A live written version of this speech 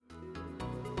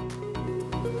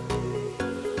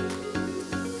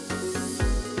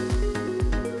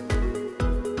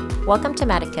Welcome to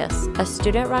Medicus, a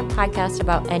student-run podcast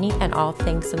about any and all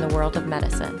things in the world of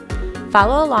medicine.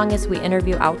 Follow along as we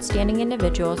interview outstanding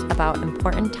individuals about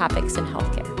important topics in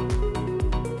healthcare.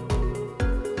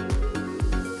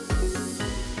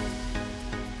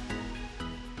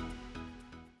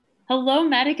 Hello,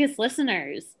 Medicus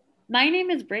listeners. My name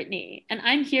is Brittany, and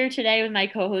I'm here today with my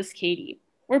co-host Katie.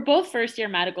 We're both first-year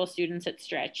medical students at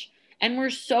Stritch, and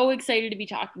we're so excited to be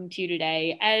talking to you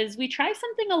today as we try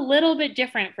something a little bit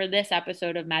different for this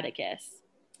episode of Medicus.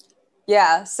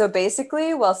 Yeah, so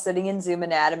basically, while sitting in Zoom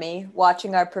Anatomy,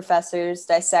 watching our professors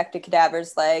dissect a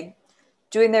cadaver's leg,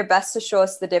 doing their best to show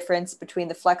us the difference between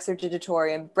the flexor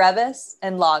digitorum brevis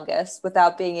and longus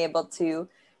without being able to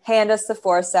hand us the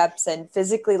forceps and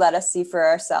physically let us see for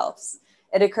ourselves,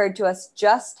 it occurred to us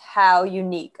just how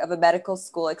unique of a medical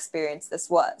school experience this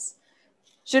was.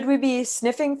 Should we be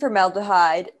sniffing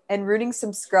formaldehyde and rooting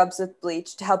some scrubs with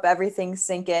bleach to help everything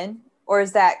sink in? Or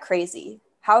is that crazy?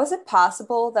 How is it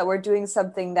possible that we're doing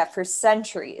something that for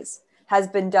centuries has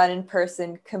been done in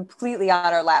person completely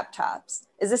on our laptops?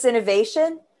 Is this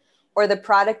innovation or the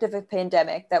product of a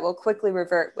pandemic that will quickly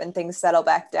revert when things settle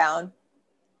back down?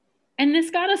 And this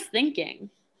got us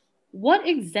thinking, what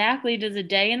exactly does a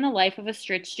day in the life of a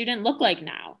Stritch student look like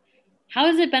now? How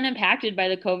has it been impacted by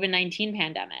the COVID-19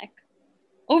 pandemic?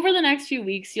 Over the next few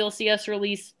weeks, you'll see us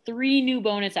release 3 new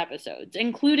bonus episodes,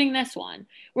 including this one,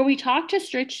 where we talk to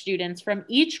Stritch students from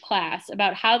each class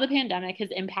about how the pandemic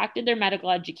has impacted their medical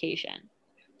education,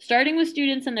 starting with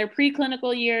students in their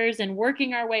preclinical years and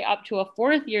working our way up to a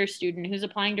 4th-year student who's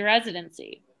applying to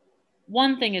residency.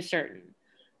 One thing is certain,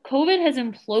 COVID has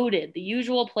imploded the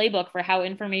usual playbook for how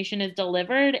information is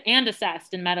delivered and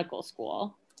assessed in medical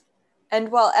school. And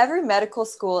while every medical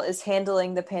school is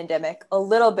handling the pandemic a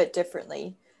little bit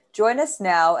differently, join us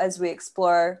now as we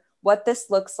explore what this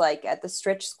looks like at the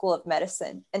Stritch School of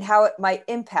Medicine and how it might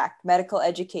impact medical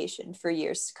education for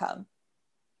years to come.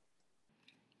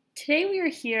 Today we are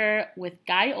here with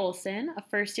Guy Olson, a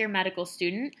first-year medical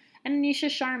student, and Anisha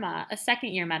Sharma, a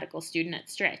second-year medical student at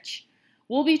Stritch.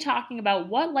 We'll be talking about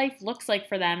what life looks like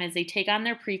for them as they take on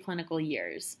their preclinical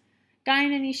years. Guy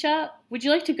and Anisha, would you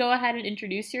like to go ahead and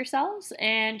introduce yourselves?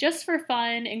 And just for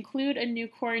fun, include a new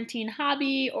quarantine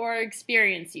hobby or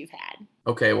experience you've had.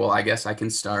 Okay, well, I guess I can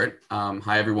start.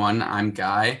 Hi, everyone. I'm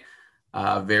Guy.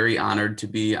 Very honored to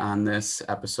be on this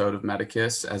episode of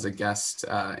Medicus as a guest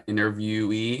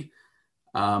interviewee.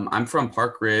 I'm from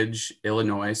Park Ridge,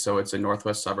 Illinois, so it's a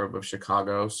northwest suburb of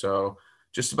Chicago, so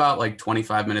just about like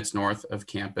 25 minutes north of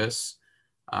campus.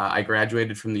 I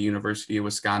graduated from the University of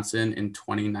Wisconsin in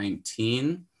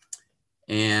 2019,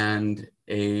 and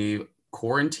a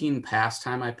quarantine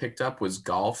pastime I picked up was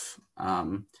golf.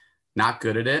 Not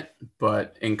good at it,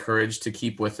 but encouraged to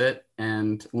keep with it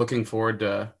and looking forward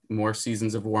to more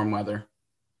seasons of warm weather.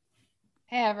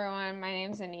 Hey everyone, my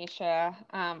name's Anisha.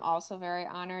 I'm also very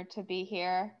honored to be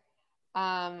here.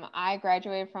 I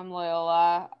graduated from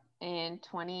Loyola in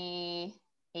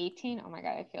 2018. Oh my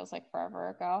God, it feels like forever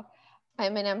ago.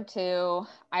 I'm in M2.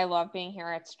 I love being here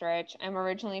at Stritch. I'm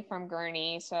originally from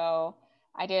Gurnee, so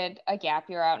I did a gap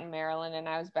year out in Maryland and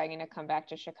I was begging to come back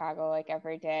to Chicago like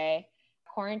every day.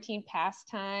 Quarantine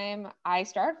pastime, I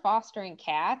started fostering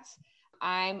cats.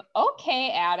 I'm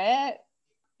okay at it.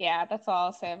 Yeah, that's all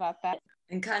I'll say about that.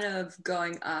 And kind of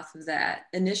going off of that,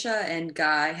 Anisha and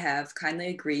Guy have kindly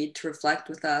agreed to reflect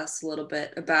with us a little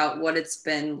bit about what it's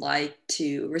been like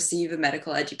to receive a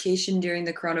medical education during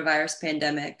the coronavirus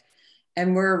pandemic.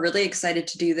 And we're really excited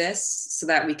to do this so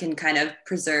that we can kind of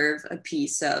preserve a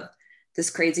piece of this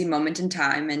crazy moment in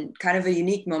time and kind of a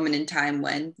unique moment in time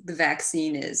when the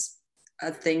vaccine is a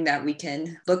thing that we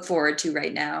can look forward to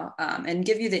right now, and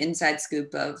give you the inside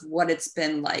scoop of what it's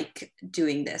been like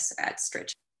doing this at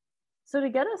Stritch. So to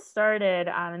get us started,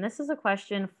 and this is a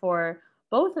question for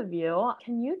both of you,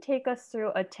 can you take us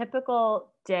through a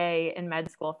typical day in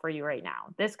med school for you right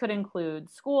now? This could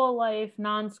include school life,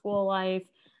 non-school life.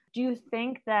 Do you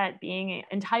think that being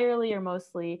entirely or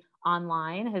mostly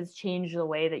online has changed the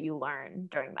way that you learn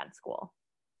during med school?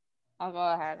 I'll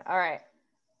go ahead. All right.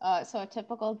 So a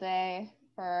typical day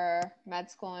for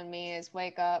med school and me is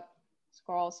wake up,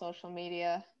 scroll social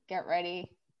media, get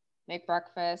ready, make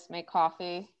breakfast, make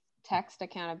coffee, text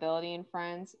accountability and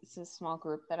friends. It's a small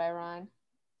group that I run.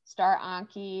 Start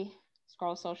Anki,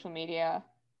 scroll social media,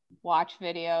 watch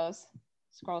videos,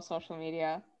 scroll social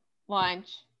media, lunch,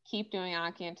 keep doing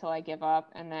Anki until I give up,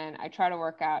 and then I try to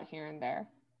work out here and there.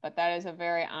 But that is a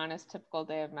very honest, typical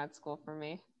day of med school for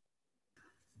me.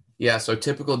 Yeah, so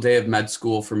typical day of med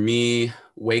school for me,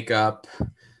 wake up,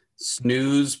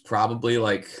 snooze probably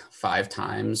like 5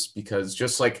 times because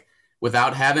just like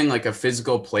without having like a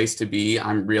physical place to be,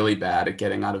 I'm really bad at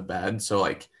getting out of bed. So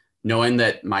like knowing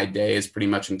that my day is pretty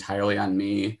much entirely on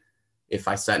me. If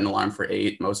I set an alarm for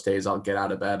 8, most days I'll get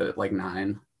out of bed at like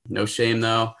 9. No shame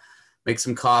though. Make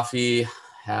some coffee,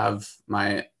 have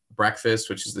my breakfast,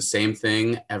 which is the same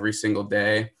thing every single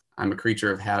day. I'm a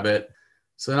creature of habit.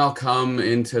 So then I'll come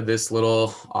into this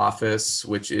little office,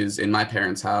 which is in my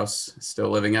parents' house, still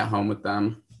living at home with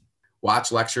them.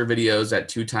 Watch lecture videos at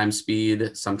 2 times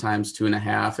speed, sometimes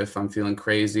 2.5 if I'm feeling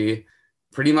crazy.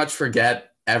 Pretty much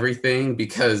forget everything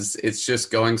because it's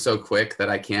just going so quick that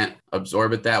I can't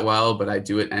absorb it that well, but I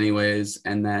do it anyways.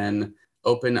 And then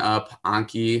open up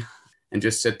Anki and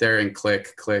just sit there and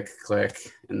click, click,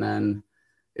 click. And then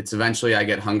it's eventually I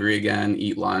get hungry again,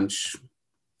 eat lunch,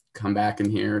 come back in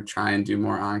here, try and do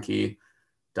more Anki.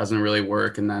 Doesn't really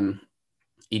work. And then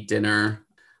eat dinner.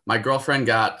 My girlfriend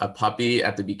got a puppy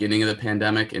at the beginning of the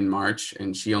pandemic in March,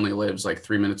 and she only lives like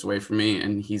 3 minutes away from me,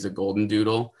 and he's a golden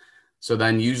doodle. So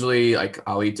then usually like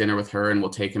I'll eat dinner with her and we'll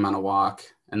take him on a walk,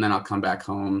 and then I'll come back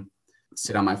home,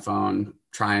 sit on my phone,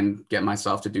 try and get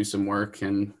myself to do some work.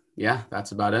 And yeah,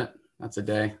 that's about it. That's a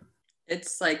day.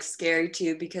 It's like scary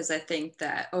too, because I think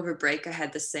that over break I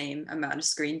had the same amount of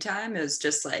screen time. It was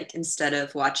just like, instead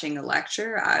of watching a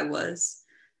lecture, I was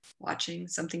watching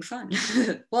something fun.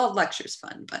 Well, lecture's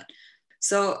fun, but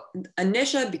so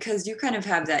Anisha, because you kind of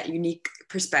have that unique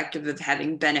perspective of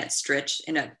having been at Stritch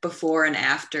in a before and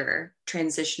after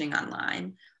transitioning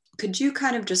online, could you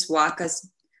kind of just walk us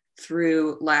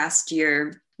through last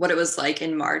year, what it was like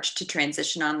in March to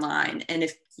transition online, and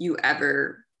if you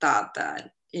ever thought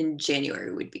that in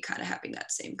January we'd be kind of having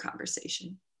that same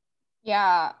conversation?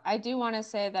 Yeah, I do want to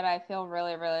say that I feel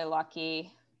really, really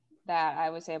lucky that I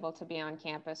was able to be on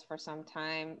campus for some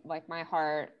time. Like, my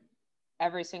heart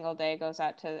every single day goes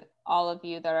out to all of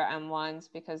you that are M1s,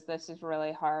 because this is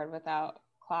really hard without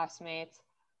classmates.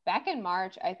 Back in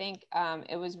March, I think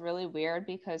it was really weird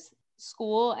because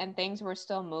school and things were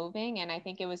still moving, and I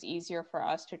think it was easier for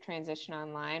us to transition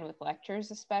online with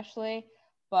lectures especially.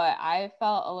 But I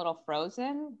felt a little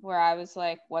frozen, where I was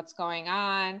like, what's going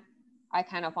on? I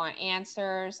kind of want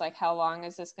answers, like, how long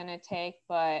is this going to take?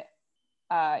 But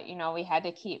we had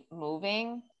to keep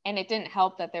moving, and it didn't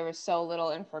help that there was so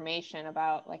little information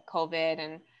about like COVID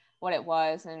and what it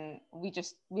was, and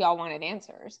we all wanted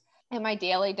answers. And my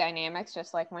daily dynamics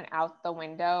just like went out the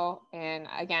window. And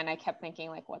again, I kept thinking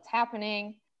like, what's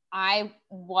happening? I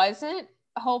wasn't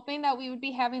hoping that we would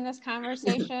be having this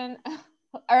conversation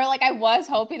or like I was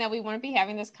hoping that we wouldn't be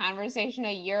having this conversation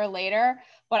a year later.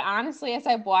 But honestly, as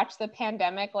I've watched the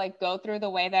pandemic like go through the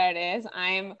way that it is,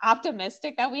 I'm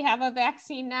optimistic that we have a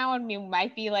vaccine now and we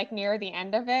might be like near the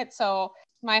end of it. So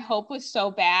my hope was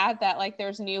so bad that like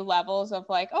there's new levels of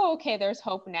like, oh, okay, there's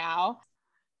hope now.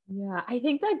 Yeah, I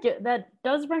think that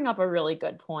does bring up a really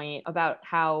good point about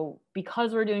how,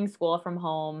 because we're doing school from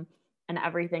home and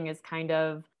everything is kind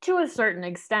of, to a certain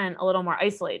extent, a little more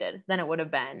isolated than it would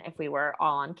have been if we were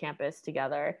all on campus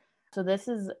together. So this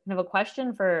is kind of a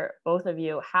question for both of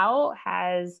you. How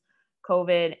has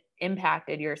COVID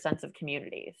impacted your sense of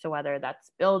community? So whether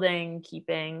that's building,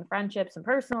 keeping friendships and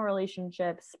personal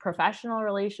relationships, professional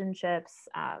relationships,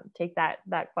 take that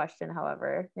question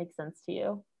however makes sense to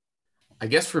you. I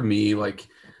guess for me, like,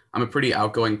 I'm a pretty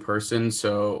outgoing person,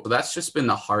 so that's just been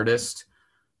the hardest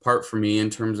part for me in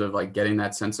terms of like getting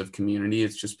that sense of community.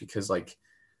 It's just because, like,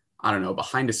 I don't know,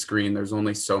 behind a screen, there's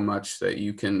only so much that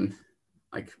you can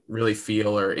like really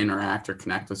feel or interact or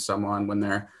connect with someone when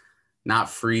they're not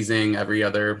freezing every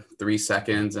other 3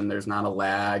 seconds and there's not a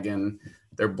lag and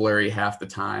they're blurry half the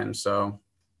time. So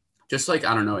just like,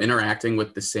 I don't know, interacting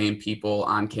with the same people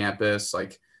on campus,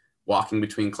 like walking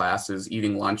between classes,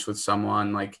 eating lunch with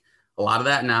someone, like a lot of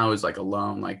that now is like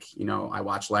alone. Like, you know, I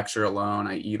watch lecture alone,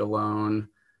 I eat alone,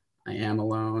 I am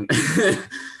alone.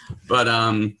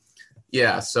 But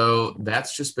yeah, so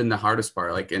that's just been the hardest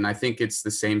part. Like, and I think it's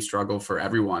the same struggle for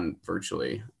everyone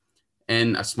virtually.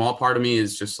 And a small part of me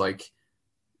is just like,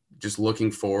 just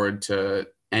looking forward to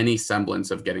any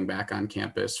semblance of getting back on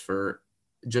campus for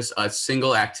just a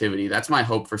single activity. That's my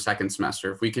hope for second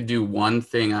semester. If we could do one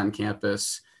thing on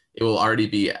campus, it will already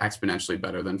be exponentially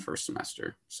better than first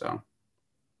semester. So.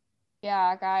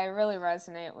 Yeah, Guy, I really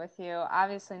resonate with you.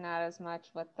 Obviously not as much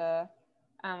with the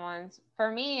ones. For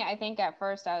me, I think at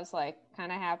first I was like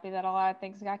kind of happy that a lot of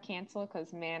things got canceled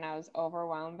because, man, I was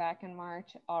overwhelmed back in March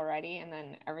already. And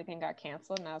then everything got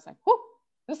canceled and I was like, whoo,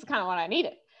 this is kind of what I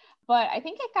needed. But I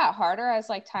think it got harder as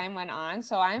like time went on.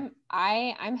 So I'm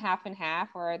half and half,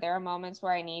 where there are moments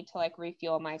where I need to like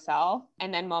refuel myself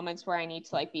and then moments where I need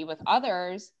to like be with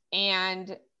others.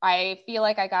 And I feel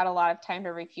like I got a lot of time to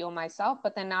refuel myself,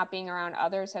 but then not being around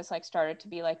others has like started to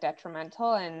be like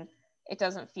detrimental, and it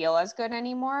doesn't feel as good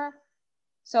anymore.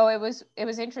 So it was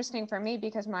interesting for me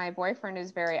because my boyfriend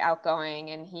is very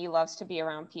outgoing and he loves to be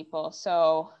around people.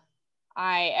 So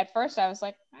at first I was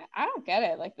like, I don't get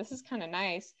it. Like, this is kind of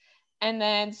nice. And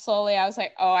then slowly I was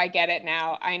like, oh, I get it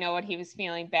now. I know what he was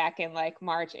feeling back in like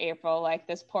March, April, like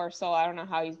this poor soul. I don't know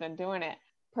how he's been doing it.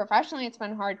 Professionally, it's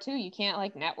been hard too. You can't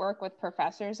like network with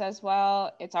professors as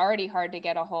well. It's already hard to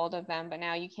get a hold of them, but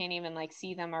now you can't even like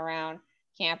see them around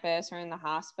campus or in the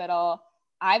hospital.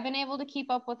 I've been able to keep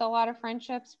up with a lot of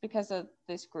friendships because of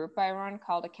this group I run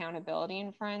called Accountability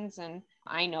and Friends. And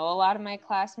I know a lot of my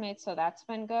classmates, so that's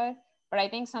been good. But I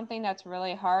think something that's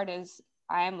really hard is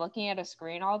I am looking at a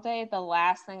screen all day. The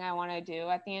last thing I want to do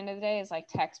at the end of the day is like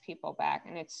text people back.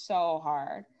 And it's so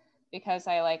hard because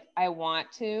I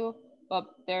want to, but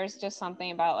there's just something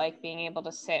about like being able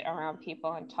to sit around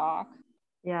people and talk.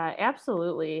 Yeah,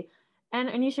 absolutely. And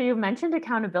Anisha, you've mentioned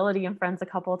Accountability and Friends a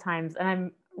couple of times, and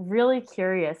I'm really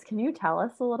curious. Can you tell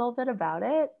us a little bit about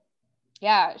it?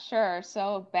 Yeah, sure.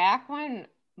 So back when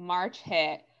March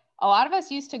hit, a lot of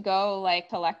us used to go like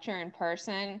to lecture in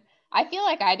person. I feel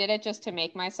like I did it just to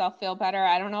make myself feel better.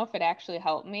 I don't know if it actually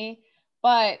helped me,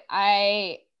 but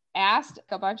I asked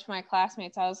a bunch of my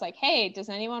classmates, I was like, hey, does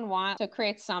anyone want to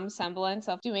create some semblance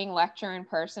of doing lecture in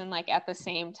person, like at the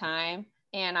same time?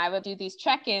 And I would do these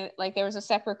check-in, like there was a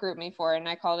separate group me for it, and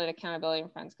I called it Accountability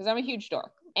and Friends because I'm a huge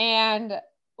dork. And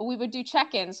we would do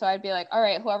check-ins. So I'd be like, all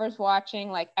right, whoever's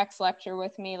watching like X lecture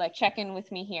with me, like check in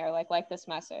with me here, like this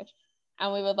message.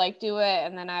 And we would like do it.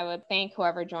 And then I would thank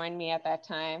whoever joined me at that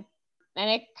time. And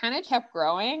it kind of kept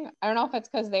growing. I don't know if it's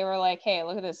because they were like, hey,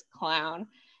 look at this clown,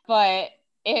 but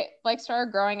it like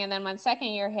started growing. And then when second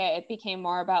year hit, it became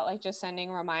more about like just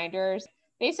sending reminders,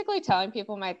 basically telling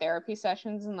people my therapy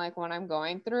sessions and like what I'm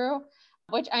going through,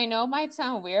 which I know might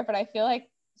sound weird, but I feel like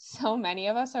so many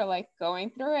of us are like going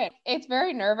through it. It's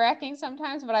very nerve-wracking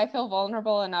sometimes, but I feel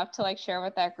vulnerable enough to like share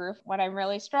with that group when I'm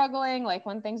really struggling, like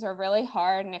when things are really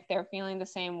hard and if they're feeling the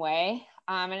same way.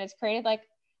 And it's created like,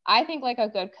 I think like a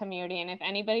good community. And if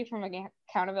anybody from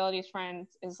Accountability's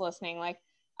Friends is listening, like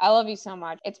I love you so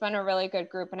much. It's been a really good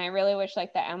group. And I really wish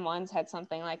like the M1s had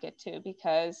something like it too,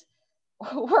 because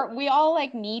we all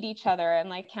like need each other. And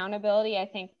like accountability, I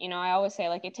think, I always say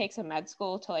like it takes a med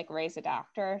school to like raise a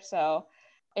doctor. So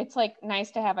it's like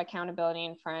nice to have Accountability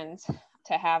and Friends,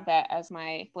 to have that as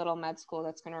my little med school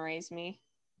that's going to raise me.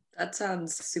 That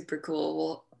sounds super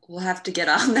cool. We'll have to get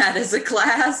on that as a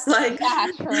class. Like, yeah,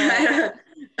 true.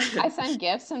 I send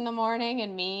gifts in the morning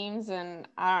and memes, and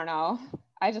I don't know.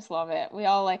 I just love it. We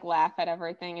all like laugh at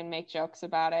everything and make jokes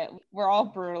about it. We're all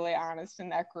brutally honest in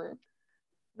that group.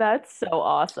 That's so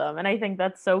awesome. And I think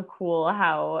that's so cool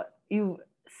how you've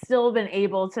still been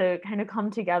able to kind of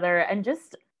come together and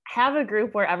just have a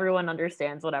group where everyone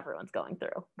understands what everyone's going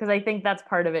through. Because I think that's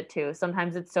part of it too.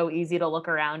 Sometimes it's so easy to look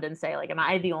around and say, like, am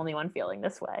I the only one feeling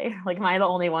this way? Like, am I the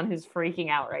only one who's freaking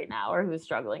out right now or who's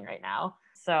struggling right now?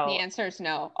 So the answer is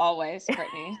no, always,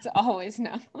 Brittany. It's always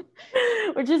no.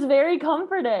 Which is very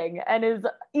comforting and is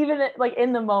even like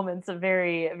in the moments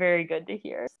very, very good to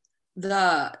hear.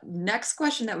 The next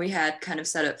question that we had kind of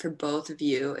set up for both of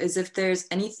you is if there's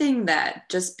anything that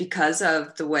just because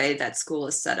of the way that school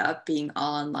is set up, being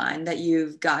all online, that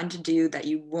you've gotten to do that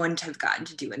you wouldn't have gotten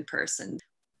to do in person.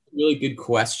 Really good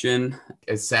question.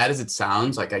 As sad as it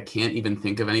sounds, like I can't even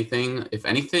think of anything. If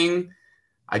anything,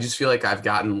 I just feel like I've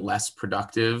gotten less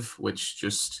productive, which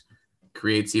just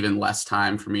creates even less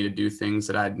time for me to do things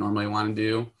that I'd normally want to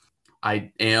do.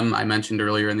 I mentioned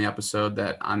earlier in the episode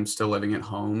that I'm still living at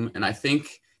home. And I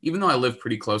think even though I live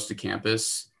pretty close to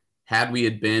campus, had we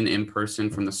had been in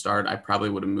person from the start, I probably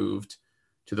would have moved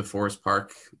to the Forest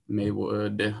Park,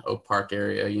 Maywood, Oak Park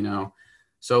area,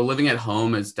 So living at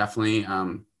home has definitely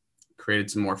created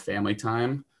some more family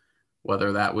time.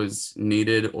 Whether that was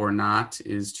needed or not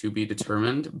is to be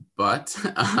determined, but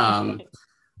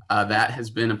that has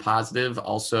been a positive.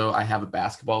 Also, I have a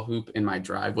basketball hoop in my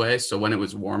driveway. So when it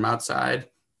was warm outside,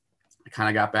 I kind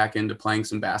of got back into playing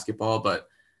some basketball, but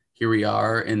here we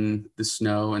are in the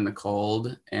snow and the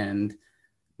cold. And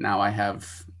now I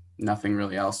have nothing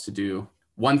really else to do.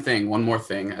 One more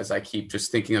thing, as I keep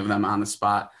just thinking of them on the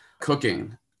spot,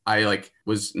 cooking. I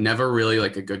was never really a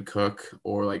good cook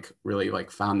or really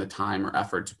found the time or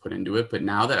effort to put into it. But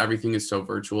now that everything is so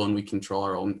virtual and we control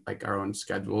our own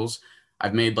schedules,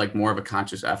 I've made more of a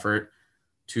conscious effort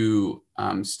to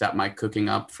step my cooking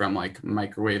up from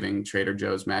microwaving Trader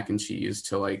Joe's mac and cheese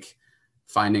to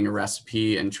finding a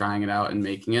recipe and trying it out and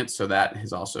making it. So that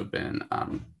has also been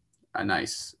a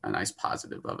nice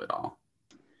positive of it all.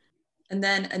 And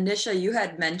then Anisha, you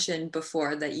had mentioned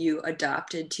before that you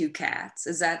adopted 2 cats.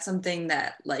 Is that something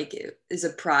that like is a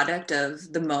product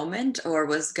of the moment or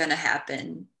was gonna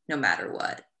happen no matter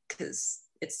what? Because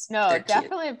No, they're cute.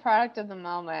 definitely a product of the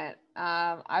moment.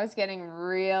 I was getting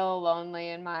real lonely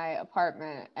in my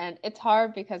apartment, and it's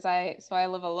hard because I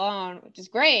live alone, which is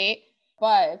great,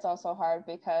 but it's also hard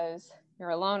because you're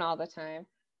alone all the time.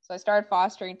 So I started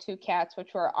fostering 2 cats,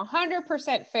 which were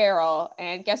 100% feral,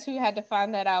 and guess who had to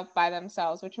find that out by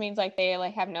themselves, which means like they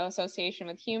like have no association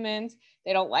with humans.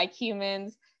 They don't like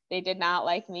humans. They did not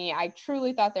like me. I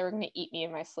truly thought they were going to eat me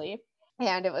in my sleep.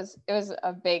 And it was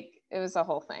a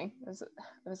whole thing. It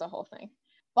was a whole thing.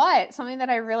 But something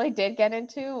that I really did get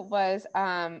into was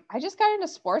I just got into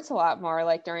sports a lot more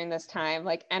like during this time,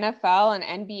 like NFL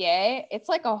and NBA. It's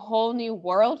like a whole new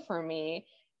world for me.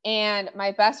 And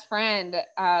my best friend,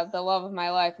 the love of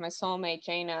my life, my soulmate,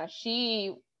 Jaina,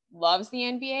 she loves the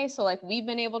NBA. So like we've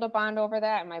been able to bond over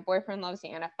that. And my boyfriend loves the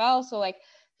NFL. So like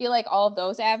I feel like all of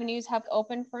those avenues have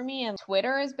opened for me. And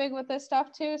Twitter is big with this stuff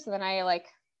too. So then I like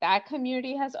that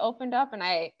community has opened up and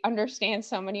I understand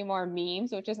so many more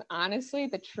memes, which is honestly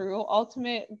the true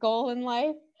ultimate goal in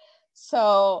life.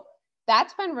 So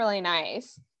that's been really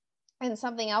nice. And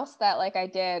something else that like I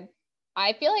did,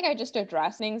 I feel like I just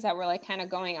addressed things that were like kind of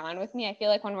going on with me. I feel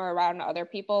like when we're around other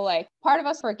people, like part of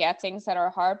us forgets things that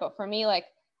are hard, but for me, like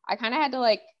I kind of had to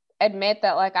like admit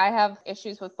that like I have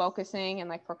issues with focusing and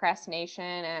like procrastination,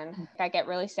 and I get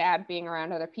really sad being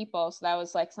around other people. So that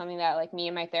was like something that like me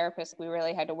and my therapist, we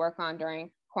really had to work on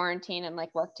during quarantine and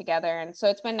like work together. And so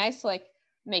it's been nice to like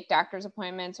make doctor's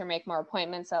appointments or make more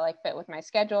appointments that like fit with my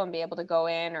schedule and be able to go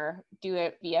in or do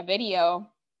it via video,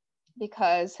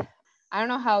 because I don't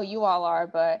know how you all are,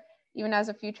 but even as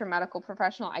a future medical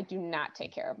professional, I do not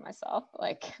take care of myself.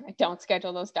 Like I don't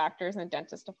schedule those doctors and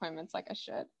dentist appointments like I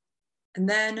should. And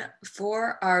then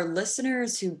for our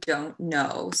listeners who don't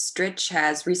know, Stritch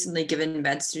has recently given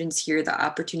med students here the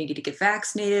opportunity to get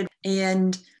vaccinated.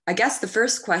 And I guess the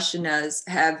first question is,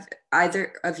 have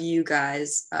either of you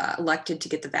guys elected to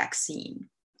get the vaccine?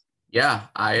 Yeah,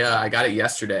 I got it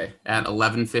yesterday at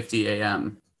 11:50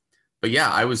 a.m. But yeah,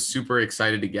 I was super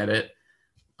excited to get it.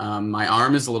 My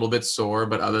arm is a little bit sore,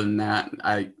 but other than that,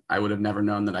 I would have never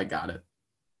known that I got it.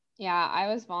 Yeah,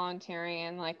 I was volunteering,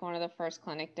 and like one of the first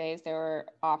clinic days, they were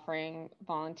offering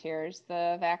volunteers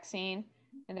the vaccine,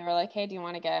 and they were like, "Hey, do you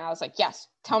want to get it?" And I was like, "Yes,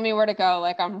 tell me where to go.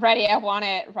 Like, I'm ready. I want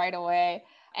it right away."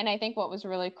 And I think what was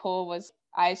really cool was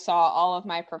I saw all of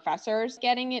my professors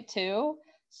getting it too.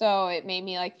 So it made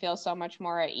me like feel so much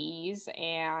more at ease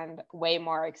and way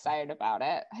more excited about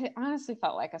it. I honestly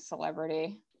felt like a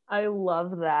celebrity. I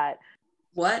love that.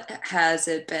 What has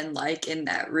it been like in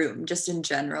that room, just in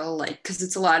general? Like, because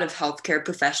it's a lot of healthcare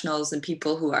professionals and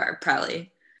people who are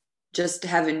probably just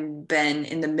haven't been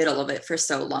in the middle of it for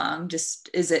so long. Just,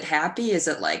 is it happy? Is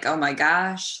it like, oh my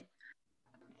gosh?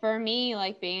 For me,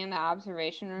 like being in the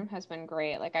observation room has been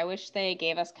great. Like I wish they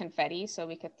gave us confetti so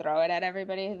we could throw it at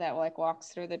everybody that like walks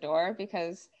through the door,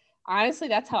 because honestly,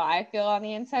 that's how I feel on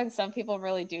the inside. Some people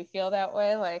really do feel that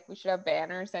way. Like we should have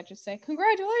banners that just say,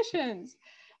 "Congratulations,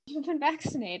 you've been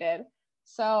vaccinated."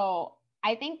 So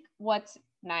I think what's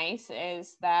nice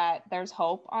is that there's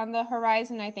hope on the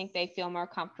horizon. I think they feel more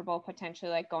comfortable potentially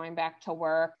like going back to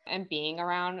work and being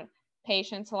around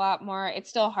patients a lot more. It's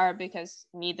still hard because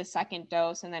need the second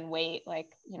dose and then wait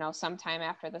like, sometime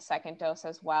after the second dose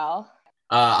as well.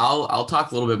 I'll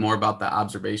talk a little bit more about the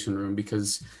observation room,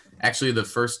 because actually the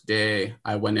first day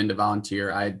I went in to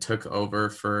volunteer, I took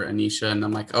over for Anisha, and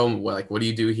I'm like, "Oh, well, like, what do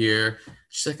you do here?"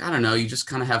 She's like, "I don't know. You just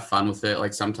kind of have fun with it.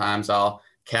 Like sometimes I'll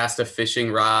cast a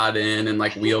fishing rod in and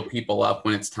like wheel people up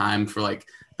when it's time for like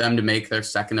them to make their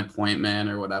second appointment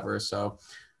or whatever." So,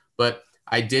 but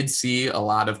I did see a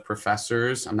lot of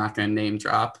professors. I'm not going to name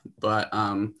drop, but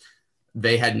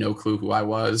they had no clue who I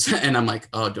was. And I'm like,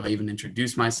 "Oh, do I even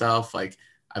introduce myself?" Like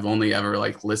I've only ever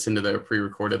like listened to their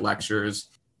pre-recorded lectures.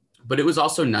 But it was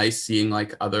also nice seeing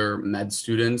like other med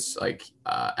students, like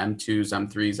M2s,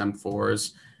 M3s,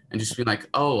 M4s, and just being like,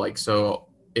 "Oh, like, so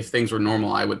if things were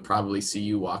normal, I would probably see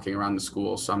you walking around the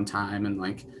school sometime." And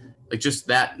like just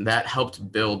that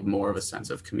helped build more of a sense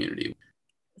of community.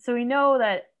 So we know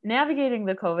that navigating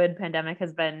the COVID pandemic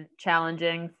has been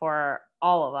challenging for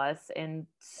all of us in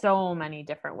so many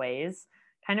different ways,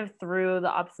 kind of through the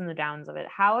ups and the downs of it.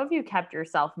 How have you kept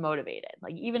yourself motivated?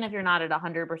 Like, even if you're not at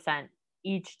 100%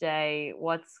 each day,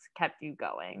 what's kept you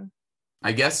going?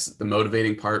 I guess the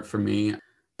motivating part for me,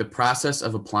 the process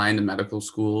of applying to medical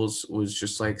schools was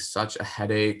just like such a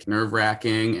headache,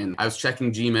 nerve-wracking. And I was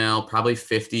checking Gmail probably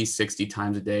 50, 60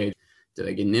 times a day. Did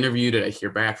I get an interview? Did I hear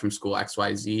back from school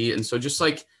XYZ? And so just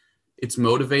like, it's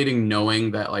motivating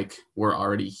knowing that like we're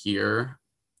already here.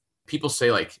 People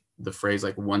say like the phrase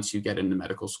like once you get into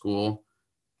medical school,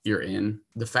 you're in.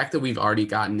 The fact that we've already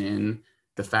gotten in,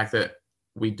 the fact that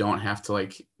we don't have to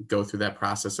like go through that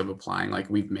process of applying, like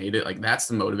we've made it, like that's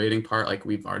the motivating part. Like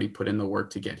we've already put in the work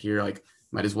to get here, like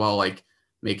might as well like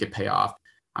make it pay off.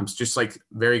 I'm just like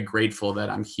very grateful that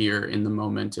I'm here in the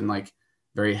moment and like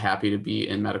very happy to be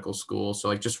in medical school. So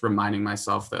like just reminding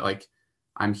myself that like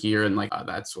I'm here and like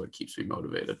that's what keeps me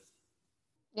motivated.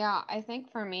 Yeah, I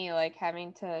think for me, like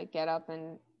having to get up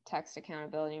and text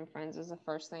accountability and friends is the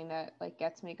first thing that like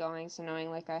gets me going. So knowing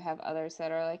like I have others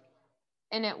that are like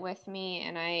in it with me,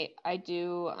 and I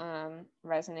do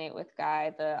resonate with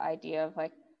Guy, the idea of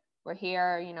like we're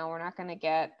here, you know, we're not going to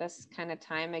get this kind of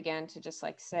time again to just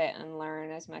like sit and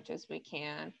learn as much as we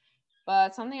can.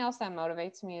 But something else that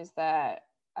motivates me is that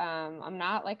I'm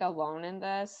not like alone in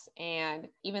this, and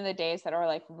even the days that are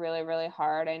like really, really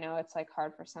hard, I know it's like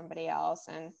hard for somebody else,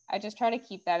 and I just try to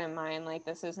keep that in mind. Like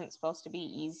this isn't supposed to be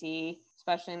easy,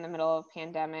 especially in the middle of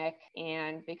pandemic,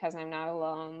 and because I'm not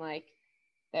alone, like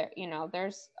there, you know,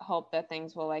 there's hope that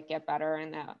things will like get better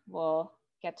and that we'll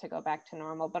get to go back to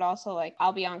normal. But also like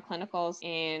I'll be on clinicals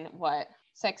in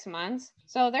 6 months.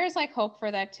 So there's like hope for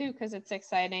that too, because it's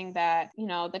exciting that, you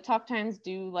know, the tough times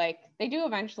do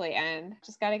eventually end.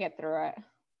 Just got to get through it.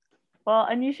 Well,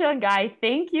 Anisha and Guy,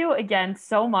 thank you again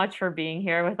so much for being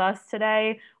here with us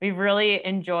today. We've really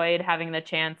enjoyed having the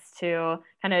chance to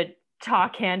kind of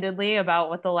talk candidly about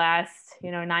what the last,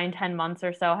 9-10 months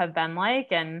or so have been like.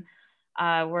 And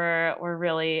we're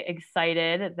really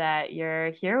excited that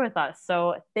you're here with us.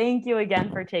 So thank you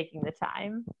again for taking the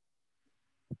time.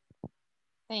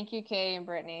 Thank you, Katie and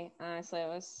Brittany. Honestly, it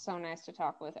was so nice to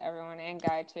talk with everyone, and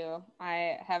Guy too.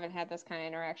 I haven't had this kind of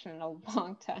interaction in a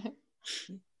long time.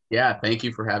 Yeah, thank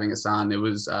you for having us on. It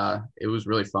was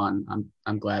really fun.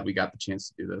 I'm glad we got the chance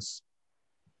to do this.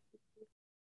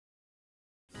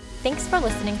 Thanks for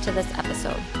listening to this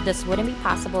episode. This wouldn't be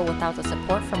possible without the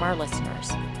support from our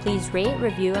listeners. Please rate,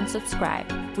 review, and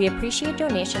subscribe. We appreciate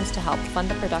donations to help fund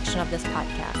the production of this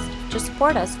podcast. To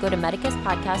support us, go to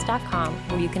medicuspodcast.com,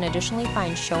 where you can additionally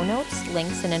find show notes,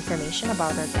 links, and information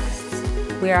about our guests.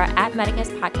 We are at Medicus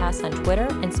Podcast on Twitter,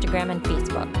 Instagram, and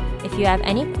Facebook. If you have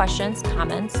any questions,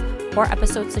 comments, or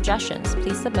episode suggestions,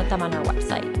 please submit them on our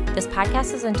website. This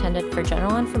podcast is intended for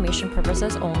general information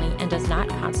purposes only and does not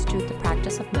constitute the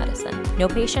practice of medicine. No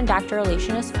patient-doctor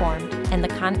relation is formed, and the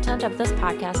content of this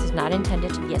podcast is not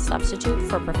intended to be a substitute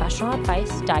for professional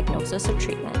advice, diagnosis, or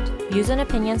treatment. Views and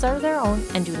opinions are their own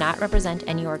and do not represent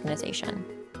any organization.